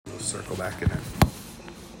circle back in there.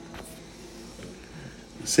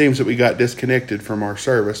 It seems that we got disconnected from our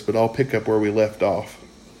service, but I'll pick up where we left off.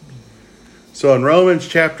 So in Romans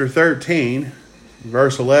chapter 13,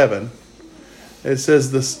 verse 11, it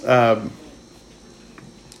says this,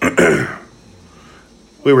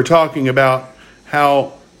 we were talking about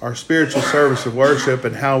how our spiritual service of worship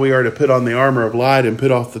and how we are to put on the armor of light and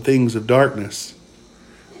put off the things of darkness.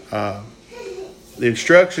 The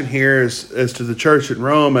instruction here is to the church in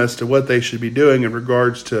Rome as to what they should be doing in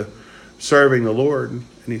regards to serving the Lord. And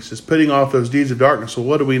he says, putting off those deeds of darkness. Well,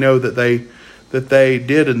 what do we know that they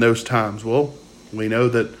did in those times? Well, we know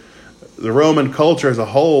that the Roman culture as a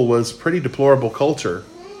whole was pretty deplorable culture.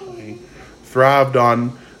 They thrived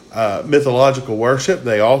on mythological worship.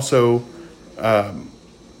 They also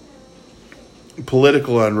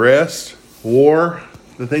political unrest, war,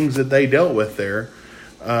 the things that they dealt with there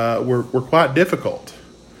were quite difficult.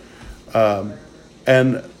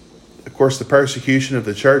 And, of course, the persecution of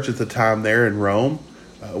the church at the time there in Rome.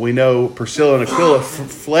 We know Priscilla and Aquila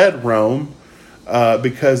fled Rome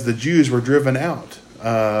because the Jews were driven out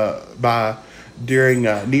during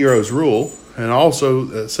Nero's rule. And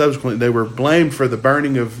also, subsequently, they were blamed for the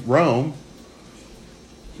burning of Rome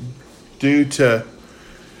due to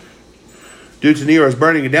Nero's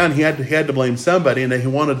burning it down. He had to blame somebody, and he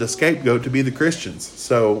wanted the scapegoat to be the Christians.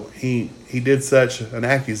 So he did such an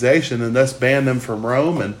accusation and thus banned them from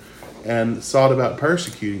Rome and sought about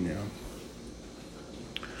persecuting them.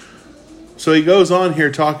 So he goes on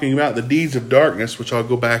here talking about the deeds of darkness, which I'll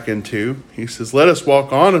go back into. He says, let us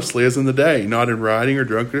walk honestly as in the day, not in rioting or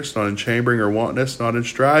drunkenness, not in chambering or wantonness, not in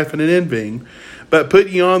strife and in envying, but put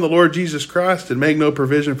ye on the Lord Jesus Christ and make no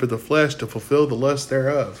provision for the flesh to fulfill the lust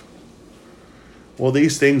thereof. Well,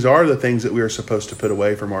 these things are the things that we are supposed to put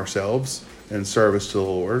away from ourselves in service to the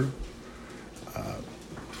Lord.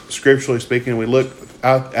 Scripturally speaking, we look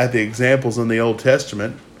out at the examples in the Old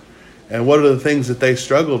Testament, and what are the things that they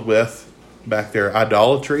struggled with back there?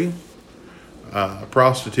 Idolatry,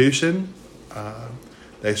 prostitution.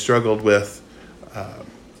 They struggled with,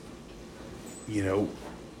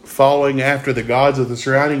 following after the gods of the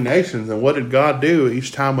surrounding nations. And what did God do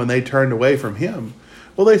each time when they turned away from Him?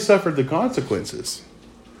 Well, they suffered the consequences.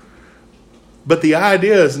 But the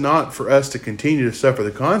idea is not for us to continue to suffer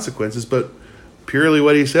the consequences, but purely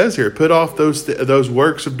what he says here: put off those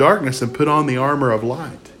works of darkness and put on the armor of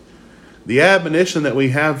light. The admonition that we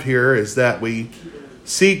have here is that we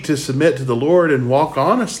seek to submit to the Lord and walk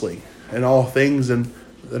honestly in all things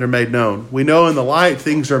that are made known. We know in the light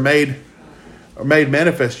things are made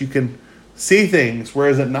manifest. You can see things,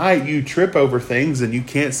 whereas at night you trip over things and you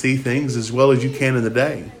can't see things as well as you can in the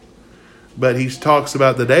day. But he talks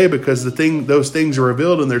about the day because those things are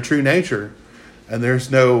revealed in their true nature, and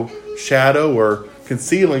there's no shadow or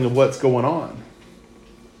concealing of what's going on.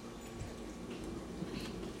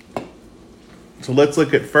 So let's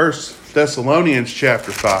look at 1 Thessalonians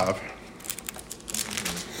chapter 5.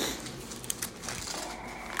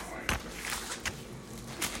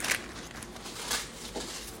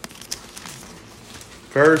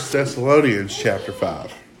 1 Thessalonians chapter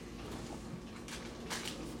 5.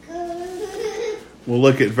 We'll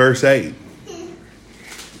look at verse 8.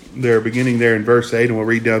 They're beginning there in verse 8, and we'll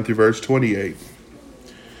read down through verse 28.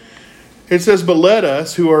 It says, but let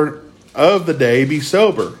us who are of the day be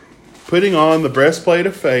sober, putting on the breastplate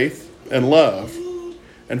of faith and love,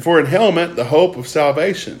 and for an helmet the hope of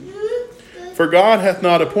salvation. For God hath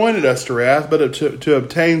not appointed us to wrath, but to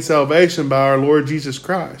obtain salvation by our Lord Jesus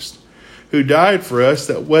Christ, who died for us,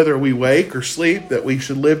 that whether we wake or sleep, that we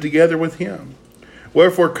should live together with him.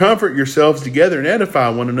 Wherefore comfort yourselves together and edify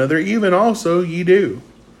one another, even also ye do.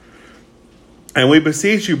 And we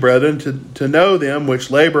beseech you, brethren, to know them which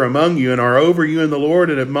labor among you and are over you in the Lord,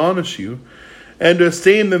 and admonish you, and to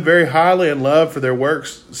esteem them very highly in love for their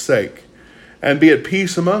works' sake, and be at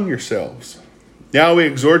peace among yourselves. Now we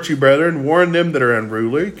exhort you, brethren, warn them that are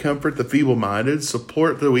unruly, comfort the feeble-minded,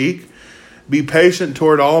 support the weak, be patient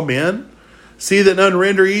toward all men. See that none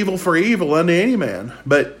render evil for evil unto any man,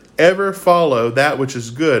 but ever follow that which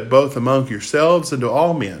is good, both among yourselves and to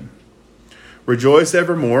all men. Rejoice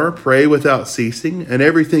evermore, pray without ceasing, and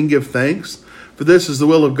everything give thanks, for this is the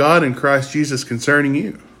will of God in Christ Jesus concerning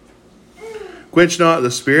you. Quench not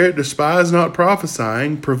the spirit, despise not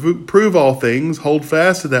prophesying, prove all things, hold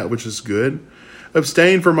fast to that which is good,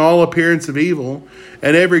 abstain from all appearance of evil,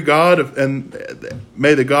 and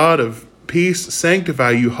may the God of peace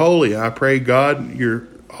sanctify you wholly. I pray God, your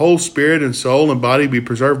whole spirit and soul and body be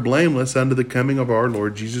preserved blameless unto the coming of our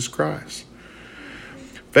Lord Jesus Christ.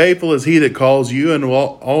 Faithful is he that calls you, and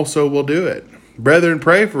also will do it. Brethren,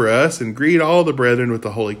 pray for us, and greet all the brethren with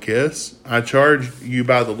the holy kiss. I charge you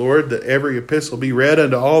by the Lord that every epistle be read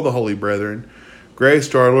unto all the holy brethren. Grace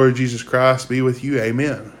to our Lord Jesus Christ be with you.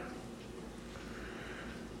 Amen.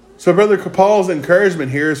 So Brother Paul's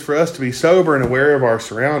encouragement here is for us to be sober and aware of our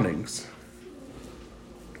surroundings,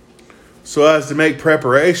 so as to make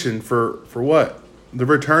preparation for what? The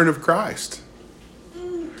return of Christ.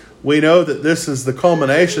 We know that this is the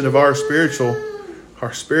culmination of our spiritual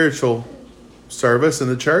service in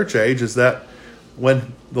the church age, is that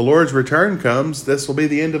when the Lord's return comes, this will be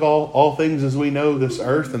the end of all things as we know this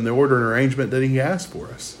earth and the order and arrangement that He has for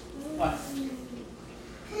us.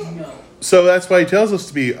 No. So that's why He tells us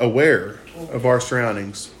to be aware of our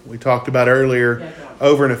surroundings. We talked about earlier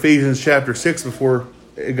over in Ephesians chapter 6 before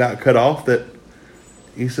it got cut off that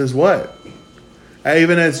He says what?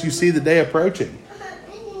 Even as you see the day approaching.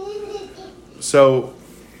 So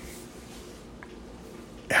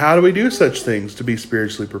how do we do such things to be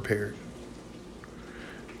spiritually prepared?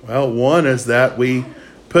 Well, one is that we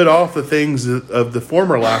put off the things of the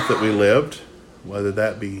former life that we lived, whether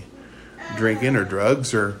that be drinking or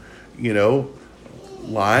drugs or,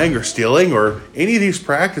 lying or stealing or any of these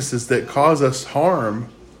practices that cause us harm,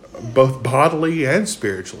 both bodily and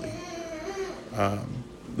spiritually.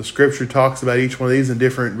 The scripture talks about each one of these in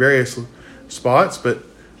different various spots, but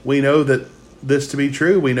we know that this to be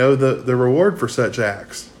true. We know the reward for such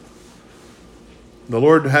acts. The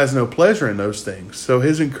Lord has no pleasure in those things. So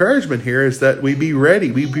His encouragement here is that we be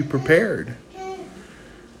ready, we be prepared.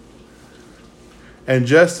 And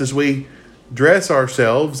just as we dress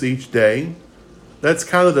ourselves each day, that's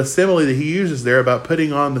kind of the simile that He uses there about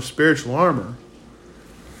putting on the spiritual armor.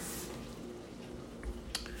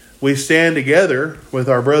 We stand together with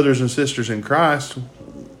our brothers and sisters in Christ.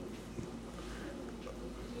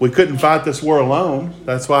 We couldn't fight this war alone.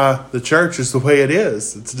 That's why the church is the way it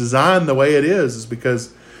is. It's designed the way it is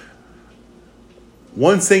because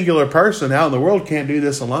one singular person out in the world can't do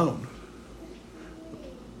this alone.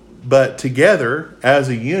 But together, as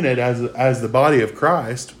a unit, as the body of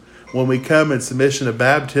Christ, when we come in submission of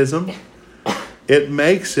baptism, it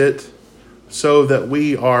makes it so that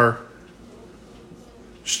we are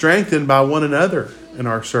strengthened by one another in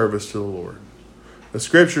our service to the Lord. The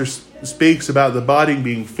scripture speaks about the body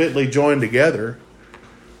being fitly joined together.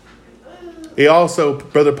 He also,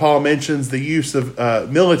 Brother Paul mentions the use of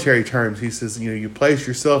military terms. He says, you place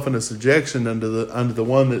yourself in a subjection under the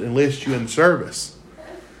one that enlists you in service.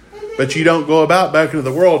 But you don't go about back into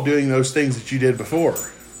the world doing those things that you did before.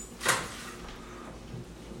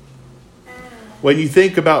 When you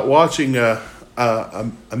think about watching a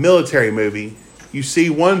military movie, you see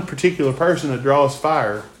one particular person that draws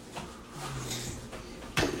fire.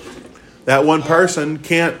 That one person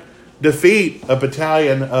can't defeat a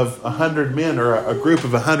battalion of 100 men or a group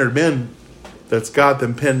of 100 men that's got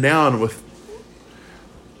them pinned down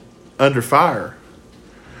under fire.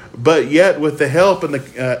 But yet, with the help and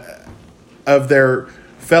of their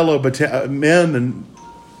fellow men and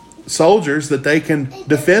soldiers, that they can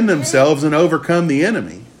defend themselves and overcome the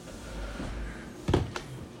enemy.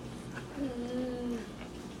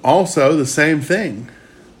 Also, the same thing.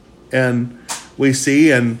 And we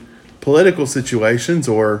see in political situations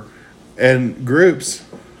or in groups,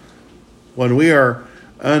 when we are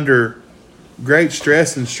under great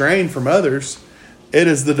stress and strain from others, it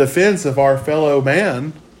is the defense of our fellow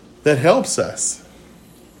man that helps us.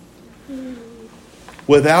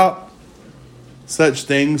 Without such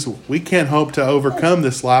things, we can't hope to overcome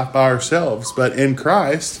this life by ourselves. But in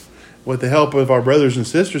Christ, with the help of our brothers and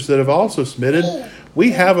sisters that have also submitted,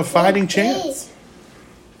 we have a fighting chance.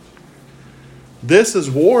 This is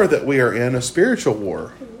war that we are in, a spiritual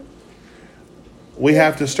war. We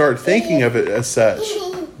have to start thinking of it as such,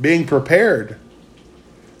 being prepared.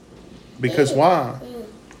 Because why?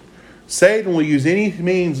 Satan will use any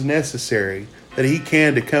means necessary that he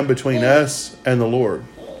can to come between us and the Lord.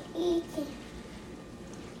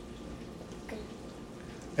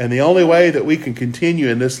 And the only way that we can continue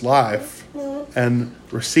in this life and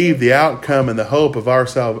receive the outcome and the hope of our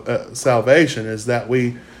salvation is that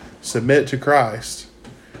we submit to Christ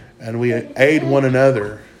and we aid one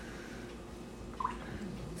another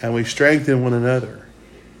and we strengthen one another.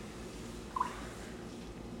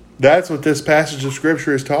 That's what this passage of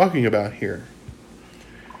Scripture is talking about here.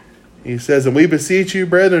 He says, and we beseech you,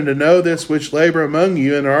 brethren, to know this which labor among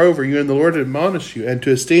you and are over you, and the Lord admonish you, and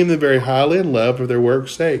to esteem them very highly in love for their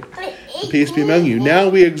work's sake. And peace be among you. Now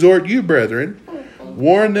we exhort you, brethren,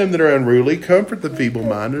 warn them that are unruly, comfort the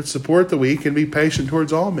feeble-minded, support the weak, and be patient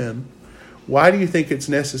towards all men. Why do you think it's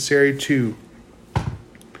necessary to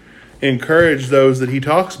encourage those that he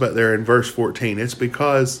talks about there in verse 14? It's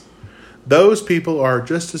because those people are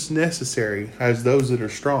just as necessary as those that are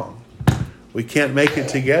strong. We can't make it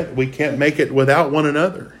together. We can't make it without one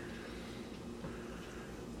another.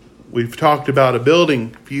 We've talked about a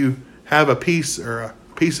building. If you have a piece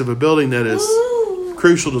of a building that is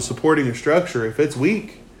crucial to supporting a structure, if it's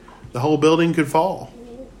weak, the whole building could fall.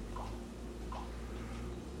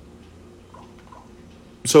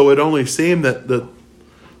 So it only seemed that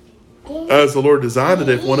as the Lord designed it,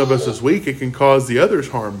 if one of us is weak, it can cause the others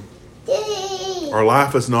harm. Our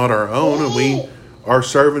life is not our own, and we are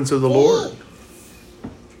servants of the Lord.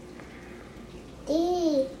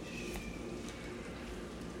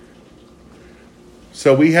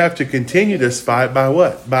 So we have to continue this fight by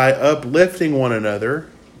what? By uplifting one another,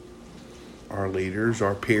 our leaders,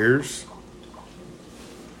 our peers,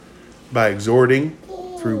 by exhorting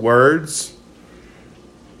through words,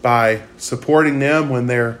 by supporting them when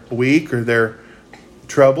they're weak or they're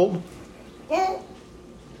troubled,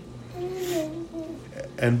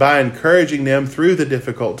 and by encouraging them through the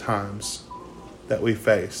difficult times that we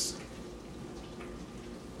face.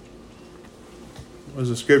 What does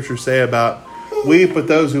the scripture say about weep with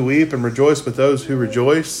those who weep and rejoice with those who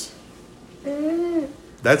rejoice?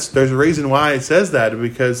 There's a reason why it says that,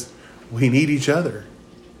 because we need each other.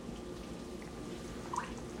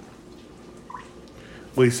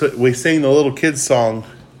 We sing the little kids song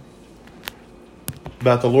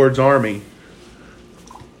about the Lord's army.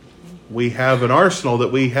 We have an arsenal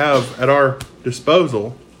that we have at our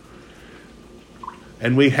disposal,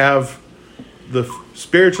 and we have the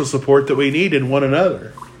spiritual support that we need in one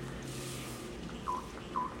another.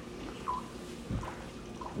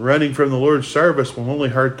 Running from the Lord's service will only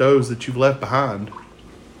hurt those that you've left behind.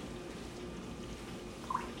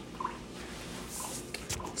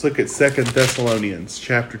 Let's look at 2 Thessalonians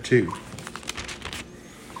chapter 2.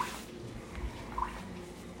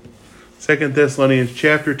 2 Thessalonians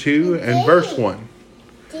chapter 2 and verse 1.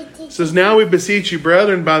 It says, "Now we beseech you,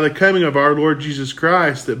 brethren, by the coming of our Lord Jesus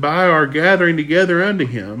Christ, that by our gathering together unto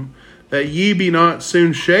him, that ye be not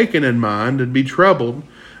soon shaken in mind, and be troubled,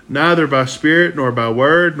 neither by spirit, nor by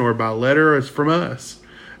word, nor by letter as from us,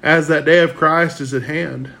 as that day of Christ is at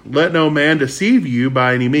hand. Let no man deceive you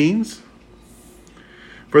by any means.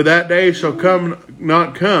 For that day shall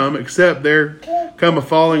not come, except there come a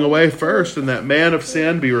falling away first, and that man of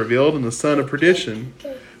sin be revealed, and the son of perdition,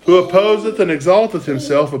 who opposeth and exalteth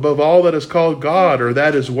himself above all that is called God, or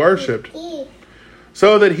that is worshipped,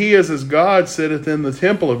 so that he as God sitteth in the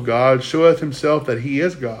temple of God, showeth himself that he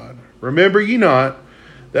is God. Remember ye not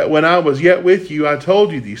that when I was yet with you, I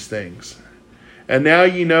told you these things. And now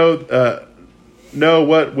ye know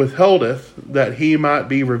what withholdeth, that he might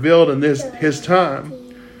be revealed in his time.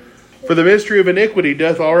 For the mystery of iniquity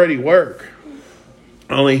doth already work.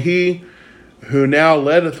 Only he who now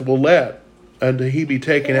letteth will let, until he be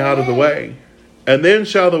taken out of the way. And then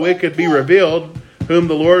shall the wicked be revealed, whom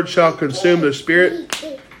the Lord shall consume the spirit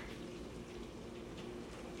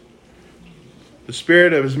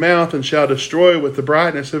of his mouth, and shall destroy with the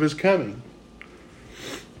brightness of his coming.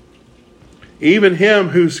 Even him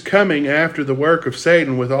whose coming after the work of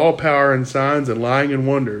Satan, with all power and signs and lying and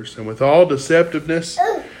wonders, and with all deceptiveness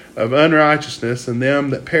of unrighteousness in them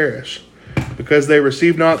that perish, because they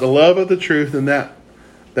receive not the love of the truth, and that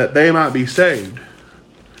they might be saved.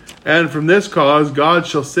 And from this cause God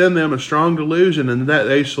shall send them a strong delusion, and that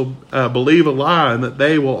they shall believe a lie, and that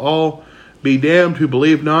they will all be damned who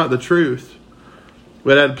believe not the truth,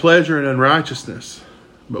 but had pleasure in unrighteousness.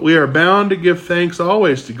 But we are bound to give thanks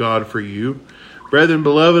always to God for you, brethren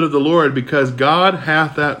beloved of the Lord, because God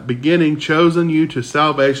hath at beginning chosen you to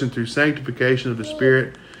salvation through sanctification of the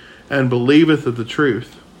Spirit, and believeth of the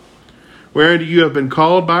truth, whereunto you have been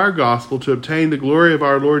called by our gospel to obtain the glory of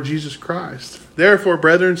our Lord Jesus Christ. Therefore,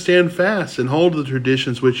 brethren, stand fast and hold the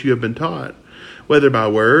traditions which you have been taught, whether by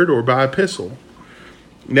word or by epistle.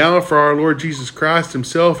 Now for our Lord Jesus Christ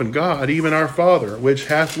himself and God, even our Father, which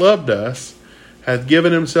hath loved us, hath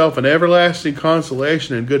given himself an everlasting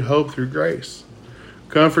consolation and good hope through grace,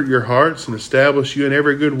 comfort your hearts and establish you in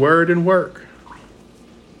every good word and work."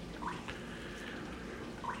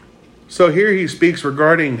 So here he speaks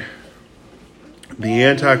regarding the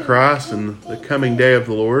Antichrist and the coming day of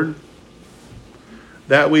the Lord,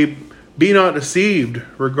 that we be not deceived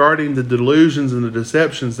regarding the delusions and the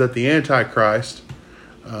deceptions that the Antichrist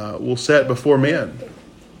will set before men.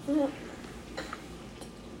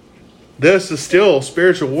 This is still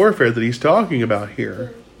spiritual warfare that he's talking about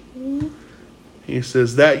here. He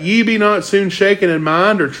says, "That ye be not soon shaken in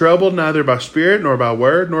mind or troubled, neither by spirit, nor by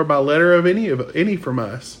word, nor by letter of any from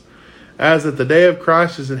us, as that the day of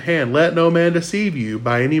Christ is at hand. Let no man deceive you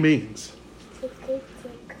by any means."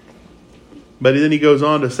 But then he goes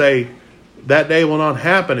on to say, that day will not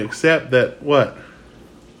happen except that what?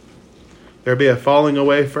 There be a falling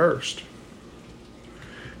away first.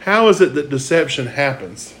 How is it that deception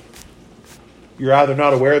happens? You're either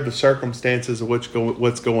not aware of the circumstances of what's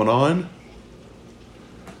going on,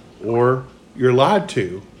 or you're lied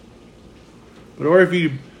to. But in order for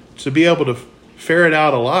you to be able to ferret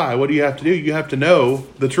out a lie, what do you have to do? You have to know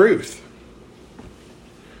the truth.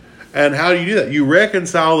 And how do you do that? You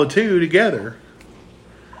reconcile the two together.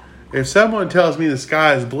 If someone tells me the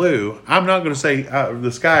sky is blue, I'm not going to say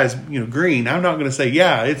the sky is green. I'm not going to say,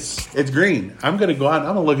 yeah, it's green. I'm going to go out and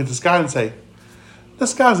I'm going to look at the sky and say, the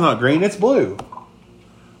sky's not green, it's blue.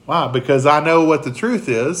 Why? Because I know what the truth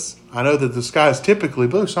is. I know that the sky is typically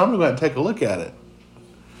blue, so I'm going to go out and take a look at it.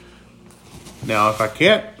 Now, if I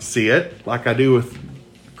can't see it, like I do with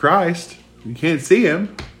Christ, you can't see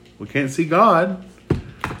Him. We can't see God.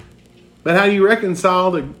 But how do you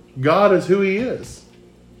reconcile that God is who He is?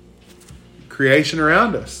 Creation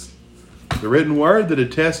around us. The written word that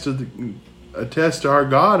attests to our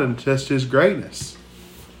God and attests to His greatness.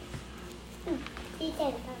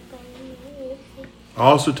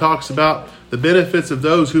 Also talks about the benefits of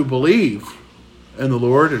those who believe in the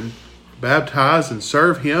Lord and baptize and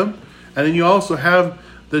serve Him. And then you also have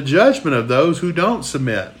the judgment of those who don't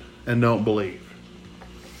submit and don't believe.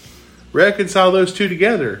 Reconcile those two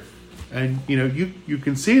together. And you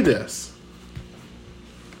can see this.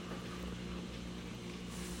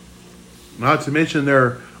 Not to mention there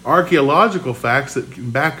are archaeological facts that can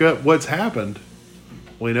back up what's happened.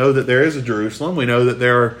 We know that there is a Jerusalem. We know that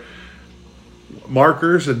there are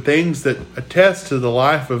markers and things that attest to the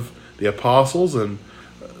life of the apostles and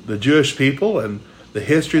the Jewish people and the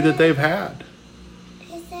history that they've had.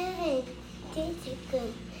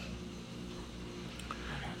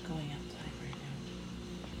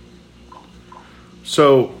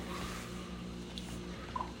 So,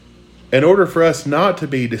 in order for us not to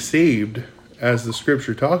be deceived, as the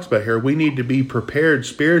scripture talks about here, we need to be prepared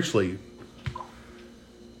spiritually.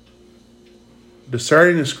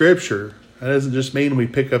 Discerning the scripture, that doesn't just mean we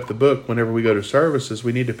pick up the book whenever we go to services.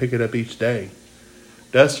 We need to pick it up each day.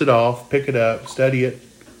 Dust it off, pick it up, study it.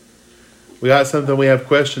 We got something we have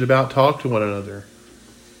questioned about, talk to one another.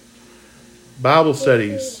 Bible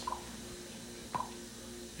studies.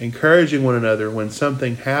 Encouraging one another when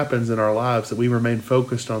something happens in our lives, that we remain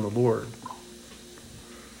focused on the Lord.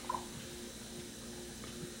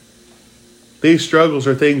 These struggles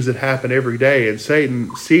are things that happen every day, and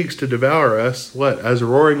Satan seeks to devour us, as a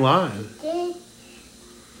roaring lion.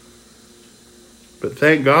 But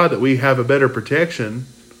thank God that we have a better protection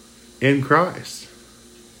in Christ.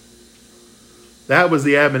 That was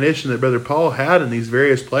the admonition that Brother Paul had in these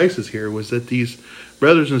various places here, was that these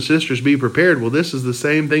brothers and sisters be prepared. Well, this is the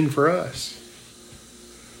same thing for us.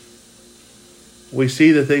 We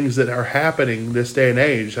see the things that are happening this day and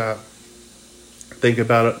age. I think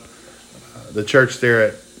about it, the church there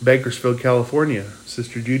at Bakersfield, California.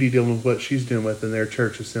 Sister Judy dealing with what she's dealing with in their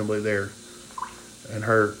church assembly there. And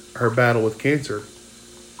her battle with cancer.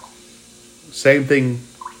 Same thing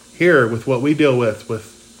here with what we deal with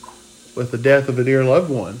the death of a dear loved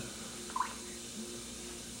one.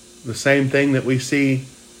 The same thing that we see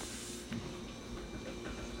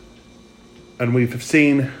and we've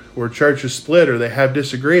seen where churches split or they have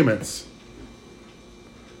disagreements.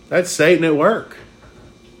 That's Satan at work.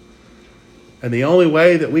 And the only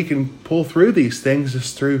way that we can pull through these things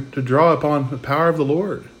is to draw upon the power of the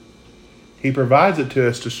Lord. He provides it to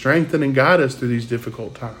us to strengthen and guide us through these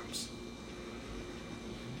difficult times.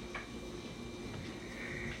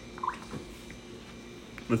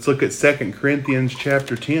 Let's look at 2 Corinthians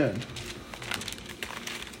chapter 10.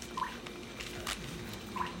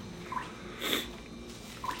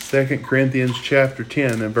 Second Corinthians chapter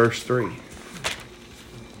 10 and verse 3.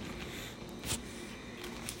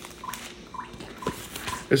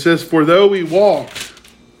 It says, "For though we walk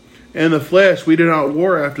in the flesh, we do not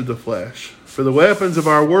war after the flesh. For the weapons of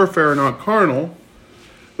our warfare are not carnal,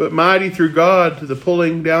 but mighty through God to the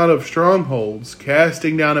pulling down of strongholds,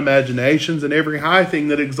 casting down imaginations and every high thing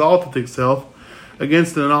that exalteth itself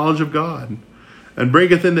against the knowledge of God, and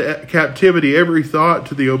bringeth into captivity every thought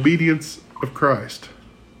to the obedience of Christ.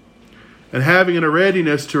 And having in a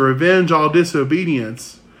readiness to revenge all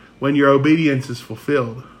disobedience when your obedience is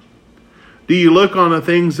fulfilled. Do you look on the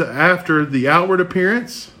things after the outward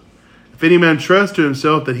appearance? If any man trust to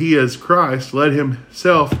himself that he is Christ, let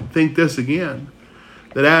himself think this again,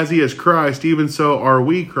 that as he is Christ, even so are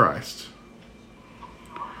we Christ.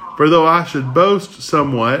 For though I should boast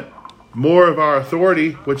somewhat more of our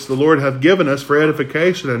authority, which the Lord hath given us for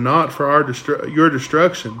edification and not for your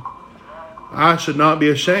destruction, I should not be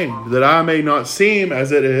ashamed, that I may not seem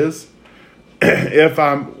as it is, if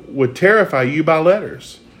I would terrify you by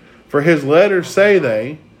letters. For his letters, say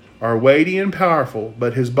they, are weighty and powerful,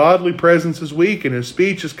 but his bodily presence is weak and his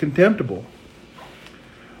speech is contemptible.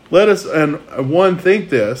 Let us, and one, think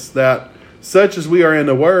this, that such as we are in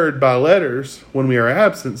the word by letters when we are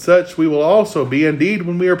absent, such we will also be indeed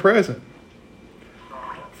when we are present.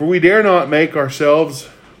 For we dare not make ourselves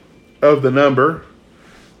of the number,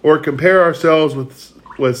 or compare ourselves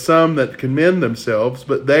with some that commend themselves,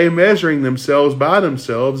 but they, measuring themselves by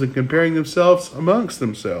themselves and comparing themselves amongst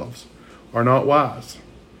themselves, are not wise.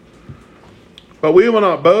 But we will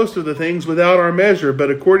not boast of the things without our measure, but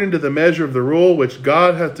according to the measure of the rule which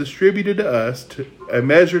God hath distributed to us, a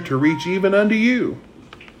measure to reach even unto you.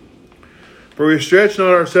 For we stretch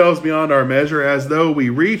not ourselves beyond our measure, as though we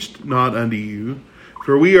reached not unto you.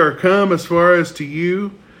 For we are come as far as to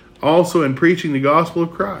you, also in preaching the gospel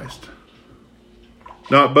of Christ.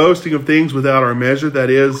 Not boasting of things without our measure, that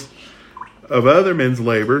is, of other men's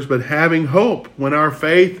labors, but having hope when our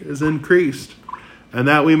faith is increased, and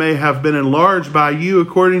that we may have been enlarged by you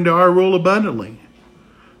according to our rule abundantly,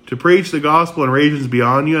 to preach the gospel in regions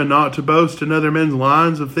beyond you, and not to boast in other men's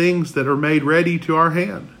lines of things that are made ready to our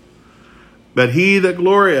hand. But he that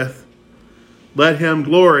glorieth, let him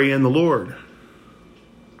glory in the Lord.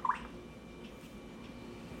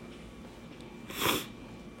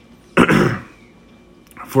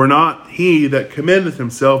 For not he that commendeth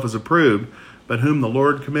himself is approved, but whom the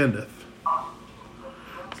Lord commendeth.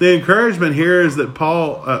 The encouragement here is that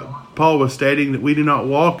Paul was stating that we do not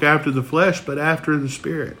walk after the flesh, but after the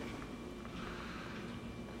Spirit.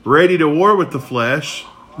 Ready to war with the flesh,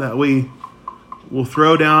 that we will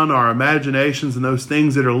throw down our imaginations and those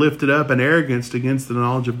things that are lifted up in arrogance against the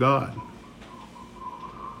knowledge of God.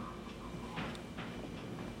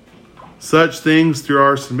 Such things through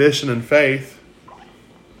our submission and faith,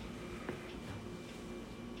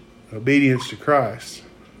 obedience to Christ,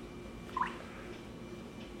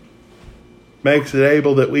 makes it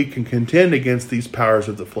able that we can contend against these powers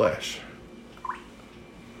of the flesh.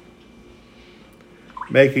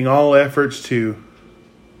 Making all efforts to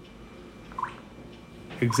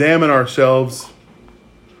examine ourselves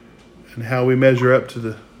and how we measure up to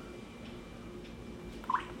the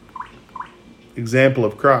example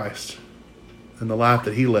of Christ and the life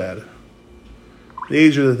that he led.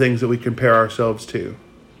 These are the things that we compare ourselves to.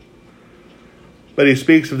 But he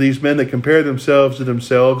speaks of these men that compare themselves to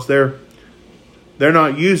themselves. They're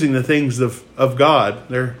not using the things of God.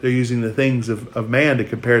 They're using the things of man to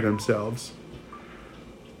compare themselves.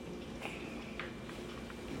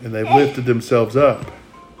 And they've lifted themselves up.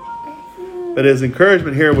 But his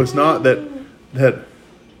encouragement here was not that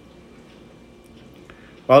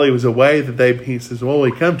while he was away, he says, well,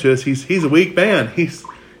 he come to us. He's a weak man. His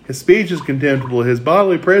speech is contemptible. His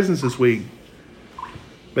bodily presence is weak.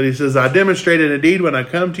 But he says, I demonstrate it indeed when I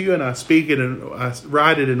come to you, and I speak it and I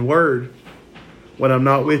write it in word when I'm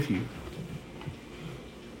not with you.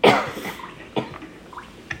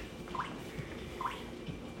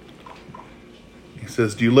 He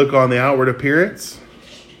says, do you look on the outward appearance?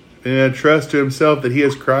 And trust to himself that he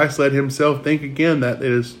is Christ, let himself think again that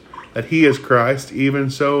he is Christ, even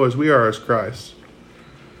so as we are as Christ.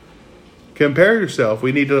 Compare yourself.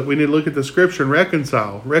 We need to look at the scripture and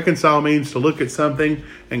reconcile. Reconcile means to look at something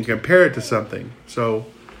and compare it to something. So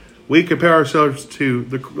we compare ourselves to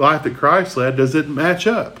the life that Christ led. Does it match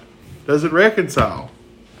up? Does it reconcile?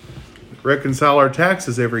 Reconcile our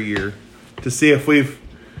taxes every year to see if we've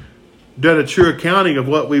done a true accounting of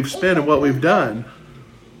what we've spent and what we've done.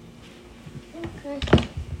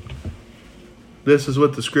 This is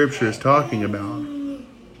what the scripture is talking about.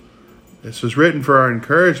 This was written for our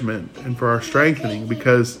encouragement and for our strengthening,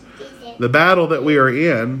 because the battle that we are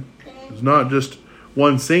in is not just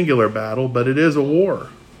one singular battle, but it is a war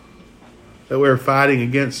that we are fighting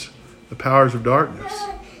against the powers of darkness.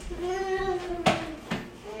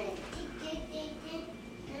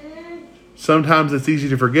 Sometimes it's easy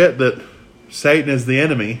to forget that Satan is the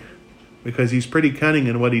enemy, because he's pretty cunning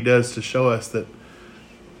in what he does to show us that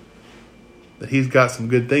he's got some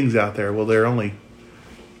good things out there. Well, they're only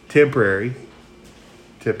temporary,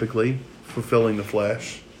 typically, fulfilling the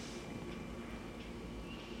flesh.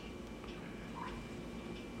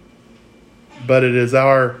 But it is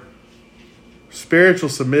our spiritual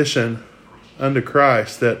submission unto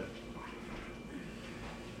Christ that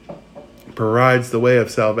provides the way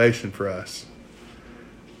of salvation for us.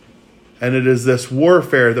 And it is this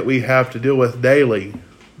warfare that we have to deal with daily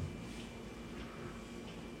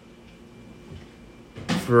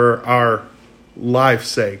for our life's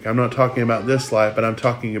sake. I'm not talking about this life, but I'm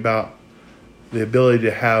talking about the ability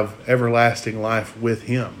to have everlasting life with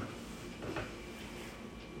him.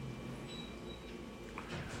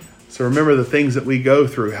 So remember the things that we go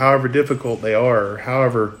through, however difficult they are, or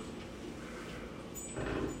however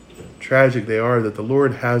tragic they are, that the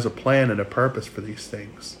Lord has a plan and a purpose for these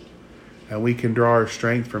things. And we can draw our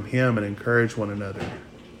strength from Him and encourage one another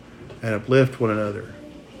and uplift one another.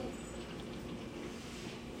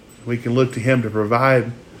 We can look to Him to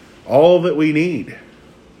provide all that we need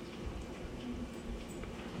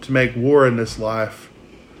to make war in this life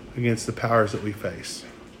against the powers that we face.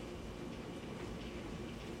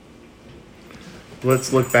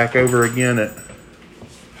 Let's look back over again at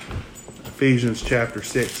Ephesians chapter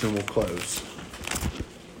 6 and we'll close.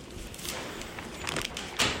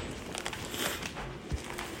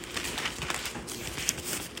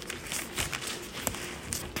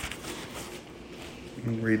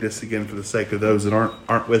 I'll read this again for the sake of those that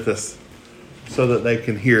aren't with us so that they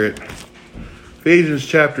can hear it. Ephesians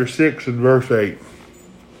chapter 6 and verse 8.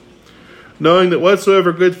 Knowing that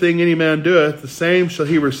whatsoever good thing any man doeth, the same shall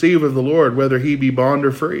he receive of the Lord, whether he be bond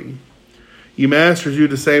or free. Ye masters, do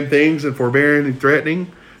the same things, and forbearing and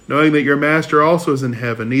threatening, knowing that your master also is in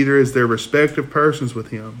heaven, neither is there respect of persons with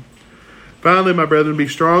him. Finally, my brethren, be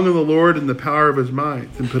strong in the Lord and the power of his might,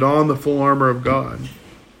 and put on the full armor of God,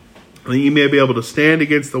 that ye may be able to stand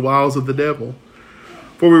against the wiles of the devil.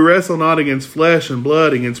 For we wrestle not against flesh and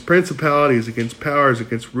blood, against principalities, against powers,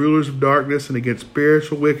 against rulers of darkness, and against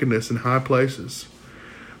spiritual wickedness in high places.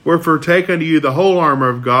 Wherefore take unto you the whole armor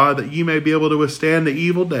of God, that ye may be able to withstand the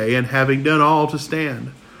evil day, and having done all to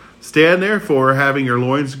stand. Stand therefore, having your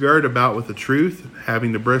loins girt about with the truth,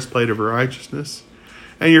 having the breastplate of righteousness,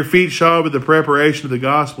 and your feet shod with the preparation of the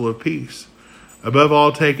gospel of peace. Above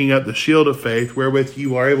all, taking up the shield of faith, wherewith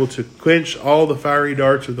you are able to quench all the fiery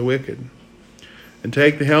darts of the wicked. And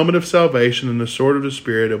take the helmet of salvation and the sword of the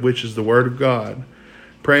Spirit, of which is the word of God,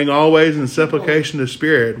 praying always in supplication to the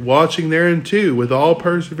Spirit, watching thereunto with all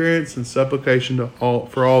perseverance and supplication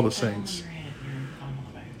for all the saints.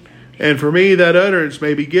 And for me that utterance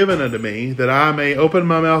may be given unto me, that I may open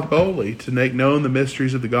my mouth boldly to make known the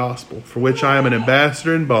mysteries of the gospel, for which I am an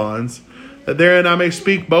ambassador in bonds, that therein I may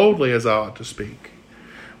speak boldly as I ought to speak.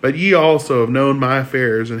 But ye also have known my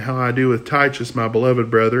affairs, and how I do with Titus my beloved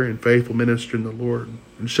brother, and faithful minister in the Lord,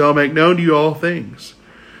 and shall make known to you all things,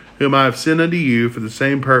 whom I have sent unto you for the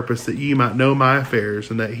same purpose, that ye might know my affairs,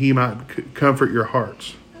 and that he might comfort your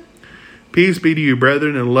hearts. Peace be to you,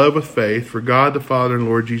 brethren, and love with faith, for God the Father and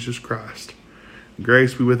Lord Jesus Christ.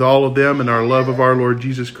 Grace be with all of them, and our love of our Lord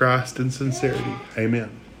Jesus Christ in sincerity. Amen.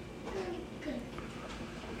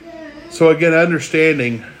 So again,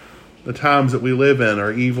 understanding the times that we live in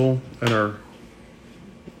are evil and are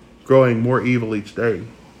growing more evil each day.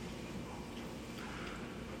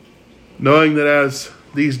 Knowing that as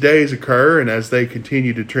these days occur and as they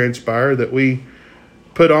continue to transpire, that we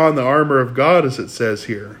put on the armor of God, as it says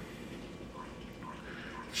here.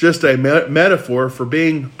 It's just a metaphor for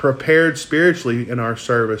being prepared spiritually in our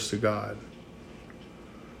service to God.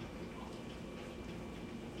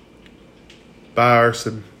 By our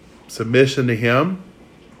submission to Him,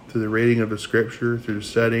 through the reading of the Scripture, through the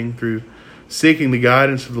studying, through seeking the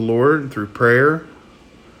guidance of the Lord, and through prayer,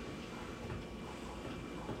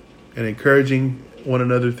 and encouraging one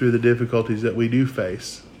another through the difficulties that we do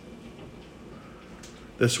face.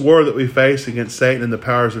 This war that we face against Satan and the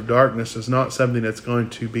powers of darkness is not something that's going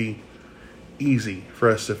to be easy for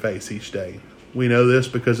us to face each day. We know this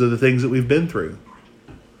because of the things that we've been through.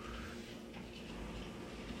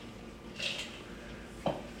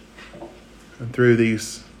 And through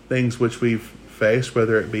these things which we've faced,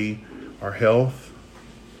 whether it be our health,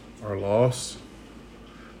 our loss,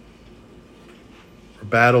 or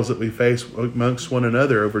battles that we face amongst one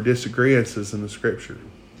another over disagreements in the Scripture.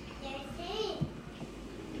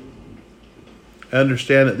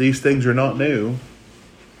 Understand that these things are not new,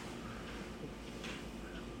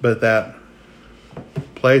 but that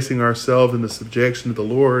placing ourselves in the subjection of the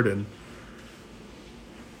Lord and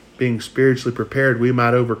being spiritually prepared, we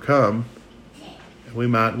might overcome. We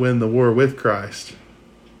might win the war with Christ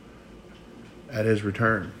at His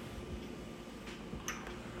return.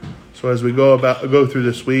 So as we go through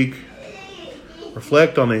this week,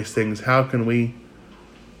 reflect on these things. How can we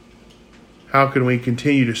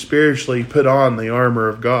continue to spiritually put on the armor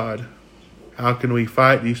of God? How can we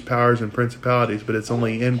fight these powers and principalities? But it's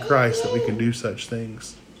only in Christ that we can do such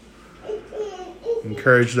things.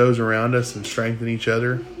 Encourage those around us and strengthen each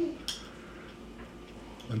other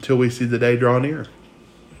until we see the day draw near.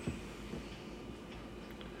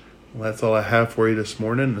 Well, that's all I have for you this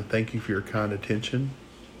morning, and thank you for your kind attention.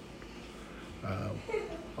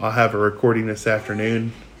 I'll have a recording this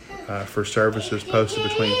afternoon for services posted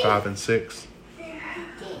between 5 and 6.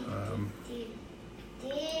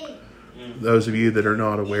 those of you that are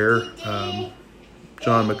not aware,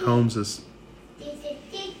 John McCombs'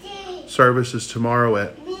 service is tomorrow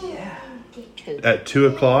at 2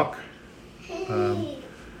 o'clock.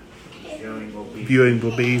 Viewing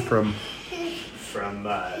will be from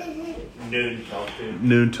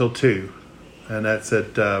noon till 2. And that's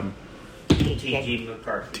at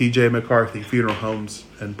T.J. McCarthy Funeral Homes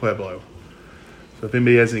in Pueblo. So if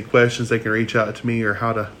anybody has any questions, they can reach out to me, or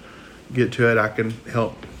how to get to it. I can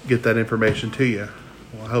help get that information to you.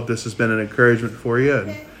 Well, I hope this has been an encouragement for you. And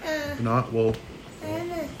if not, we'll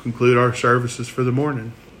conclude our services for the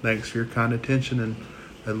morning. Thanks for your kind attention, and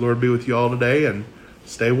the Lord be with you all today, and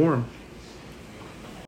stay warm.